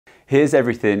Here's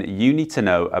everything you need to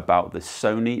know about the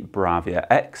Sony Bravia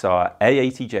XR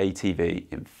A80J TV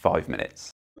in 5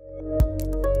 minutes.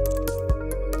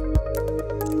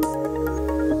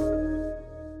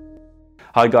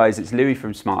 Hi guys, it's Louis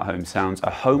from Smart Home Sounds,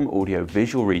 a home audio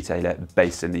visual retailer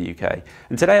based in the UK.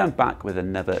 And today I'm back with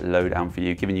another lowdown for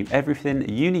you, giving you everything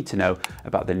you need to know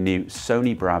about the new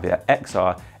Sony Bravia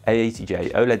XR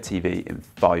A80J OLED TV in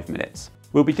 5 minutes.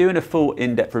 We'll be doing a full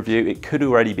in-depth review. It could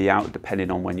already be out depending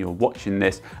on when you're watching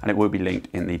this, and it will be linked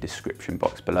in the description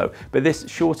box below. But this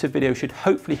shorter video should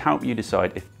hopefully help you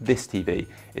decide if this TV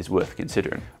is worth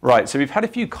considering. Right, so we've had a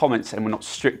few comments and we're not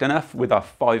strict enough with our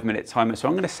 5-minute timer. So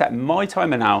I'm gonna set my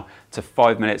timer now to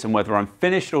 5 minutes, and whether I'm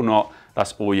finished or not,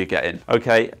 that's all you're getting.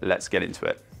 Okay, let's get into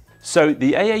it. So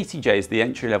the A80J is the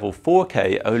entry-level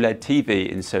 4K OLED TV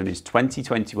in Sony's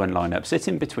 2021 lineup,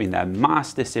 sitting between their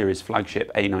Master Series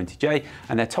flagship A90J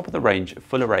and their top-of-the-range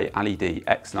full-array LED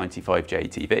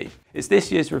X95J TV. It's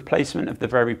this year's replacement of the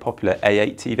very popular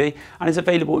A8 TV and is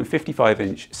available in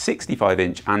 55-inch,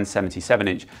 65-inch and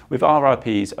 77-inch with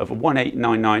RRPs of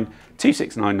 1899,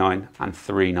 2699 and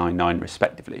 399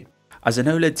 respectively. As an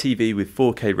OLED TV with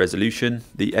 4K resolution,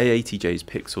 the A80J's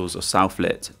pixels are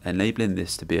self-lit, enabling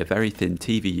this to be a very thin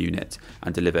TV unit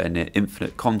and deliver a near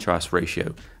infinite contrast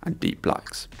ratio and deep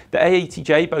blacks. The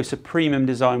A80J boasts a premium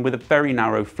design with a very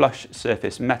narrow flush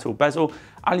surface metal bezel,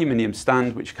 aluminium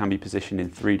stand which can be positioned in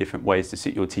 3 different ways to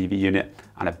suit your TV unit,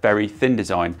 and a very thin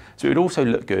design so it would also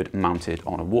look good mounted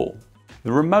on a wall.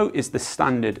 The remote is the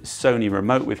standard Sony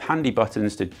remote with handy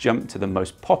buttons to jump to the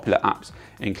most popular apps,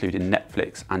 including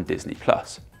Netflix and Disney+.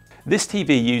 This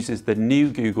TV uses the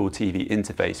new Google TV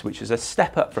interface, which is a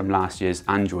step up from last year's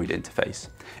Android interface.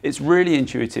 It's really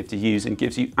intuitive to use and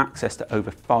gives you access to over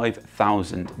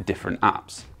 5,000 different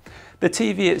apps. The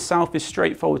TV itself is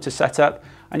straightforward to set up,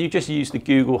 and you just use the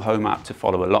Google Home app to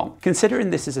follow along. Considering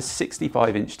this is a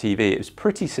 65-inch TV, it was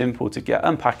pretty simple to get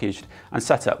unpackaged and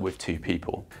set up with 2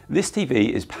 people. This TV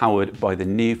is powered by the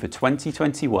new for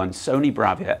 2021 Sony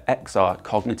Bravia XR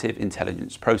Cognitive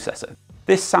Intelligence processor.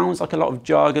 This sounds like a lot of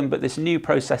jargon, but this new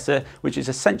processor, which is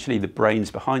essentially the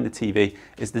brains behind the TV,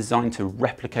 is designed to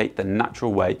replicate the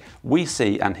natural way we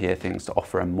see and hear things to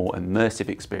offer a more immersive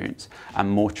experience and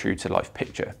more true to life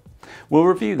picture. We'll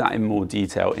review that in more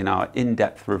detail in our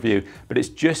in-depth review, but it's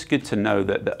just good to know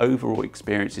that the overall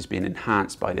experience is being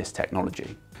enhanced by this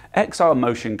technology. XR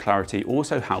motion clarity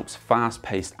also helps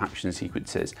fast-paced action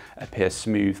sequences appear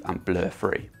smooth and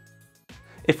blur-free.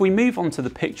 If we move on to the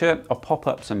picture, I'll pop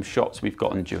up some shots we've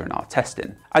gotten during our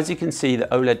testing. As you can see, the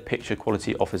OLED picture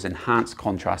quality offers enhanced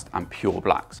contrast and pure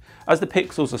blacks. As the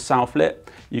pixels are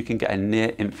self-lit, you can get a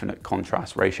near infinite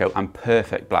contrast ratio and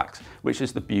perfect blacks, which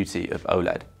is the beauty of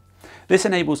OLED. This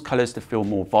enables colours to feel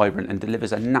more vibrant and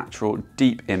delivers a natural,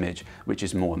 deep image, which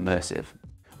is more immersive.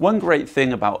 One great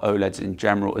thing about OLEDs in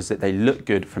general is that they look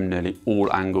good from nearly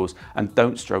all angles and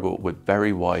don't struggle with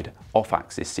very wide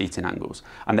off-axis seating angles,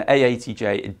 and the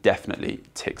A80J definitely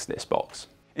ticks this box.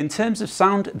 In terms of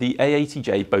sound, the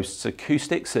A80J boasts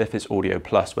Acoustic Surface Audio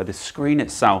Plus, where the screen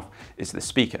itself is the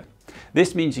speaker.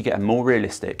 This means you get a more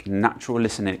realistic, natural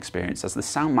listening experience as the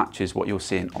sound matches what you're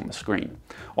seeing on the screen.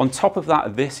 On top of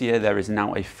that, this year there is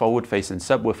now a forward-facing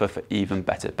subwoofer for even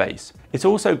better bass. It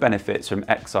also benefits from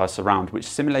XR Surround, which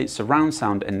simulates surround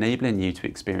sound, enabling you to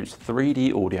experience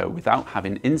 3D audio without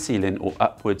having in-ceiling or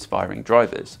upwards firing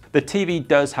drivers. The TV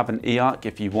does have an eARC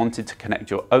if you wanted to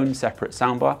connect your own separate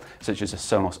soundbar, such as a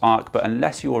Sonos Arc, but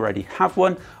unless you already have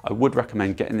one, I would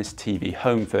recommend getting this TV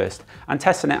home first and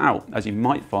testing it out, as you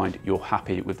might find you're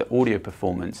happy with the audio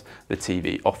performance the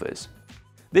TV offers.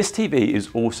 This TV is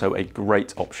also a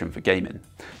great option for gaming.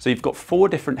 So you've got 4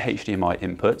 different HDMI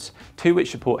inputs, 2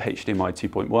 which support HDMI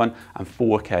 2.1 and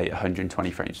 4K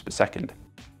 120 frames per second.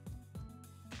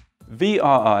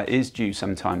 VRR is due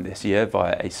sometime this year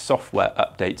via a software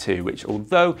update too, which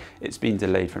although it's been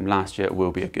delayed from last year,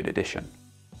 will be a good addition.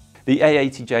 The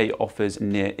A80J offers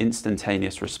near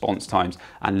instantaneous response times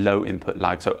and low input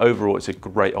lag, so overall it's a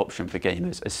great option for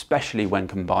gamers, especially when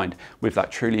combined with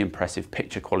that truly impressive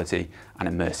picture quality and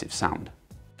immersive sound.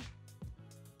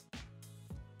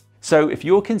 So if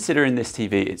you're considering this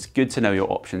TV, it's good to know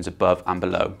your options above and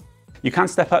below. You can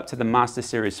step up to the Master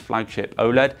Series flagship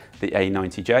OLED, the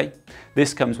A90J.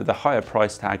 This comes with a higher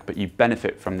price tag, but you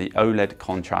benefit from the OLED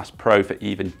Contrast Pro for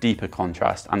even deeper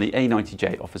contrast, and the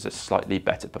A90J offers a slightly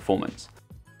better performance.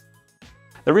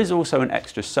 There is also an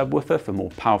extra subwoofer for more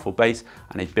powerful bass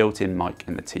and a built-in mic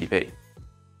in the TV.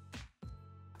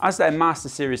 As their Master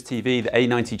Series TV, the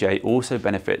A90J also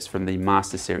benefits from the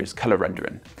Master Series colour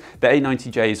rendering. The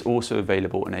A90J is also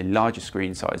available in a larger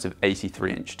screen size of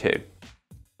 83-inch too.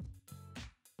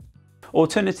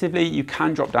 Alternatively, you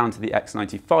can drop down to the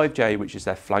X95J, which is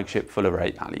their flagship full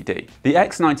array LED. The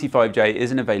X95J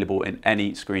isn't available in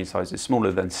any screen sizes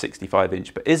smaller than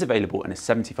 65-inch, but is available in a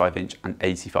 75-inch and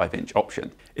 85-inch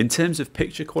option. In terms of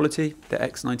picture quality, the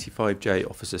X95J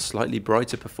offers a slightly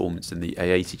brighter performance than the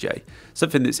A80J,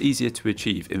 something that's easier to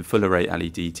achieve in full array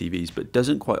LED TVs, but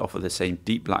doesn't quite offer the same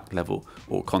deep black level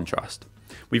or contrast.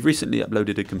 We've recently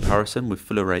uploaded a comparison with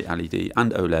full array LED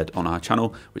and OLED on our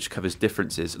channel, which covers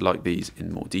differences like these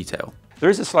in more detail. There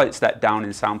is a slight step down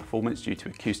in sound performance due to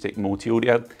acoustic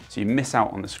multi-audio, so you miss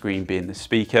out on the screen being the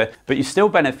speaker, but you still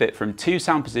benefit from 2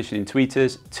 sound positioning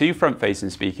tweeters, 2 front-facing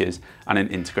speakers, and an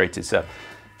integrated sub.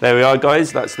 There we are,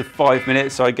 guys, that's the 5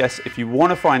 minutes. So I guess if you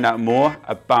want to find out more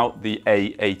about the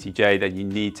A80J, then you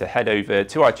need to head over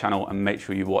to our channel and make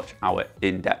sure you watch our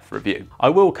in-depth review. I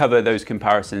will cover those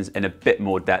comparisons in a bit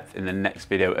more depth in the next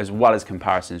video, as well as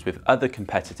comparisons with other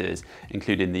competitors,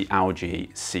 including the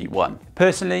LG C1.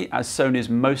 Personally, as Sony's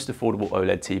most affordable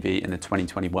OLED TV in the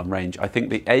 2021 range, I think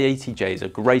the A80J is a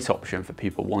great option for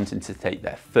people wanting to take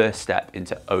their first step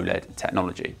into OLED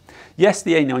technology. Yes,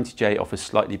 the A90J offers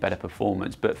slightly better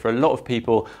performance, but for a lot of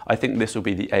people, I think this will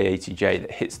be the A80J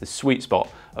that hits the sweet spot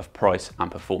of price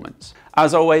and performance.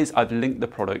 As always, I've linked the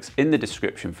products in the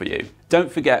description for you.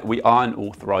 Don't forget, we are an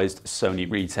authorized Sony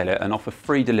retailer and offer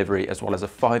free delivery as well as a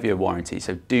 5-year warranty,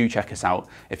 so do check us out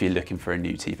if you're looking for a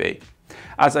new TV.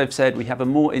 As I've said, we have a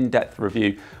more in-depth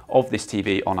review of this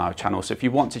TV on our channel, so if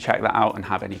you want to check that out and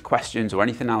have any questions or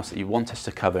anything else that you want us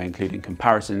to cover, including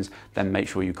comparisons, then make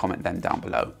sure you comment them down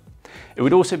below. It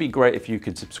would also be great if you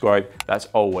could subscribe. That's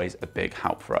always a big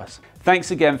help for us.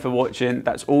 Thanks again for watching.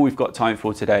 That's all we've got time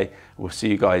for today. We'll see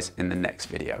you guys in the next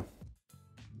video.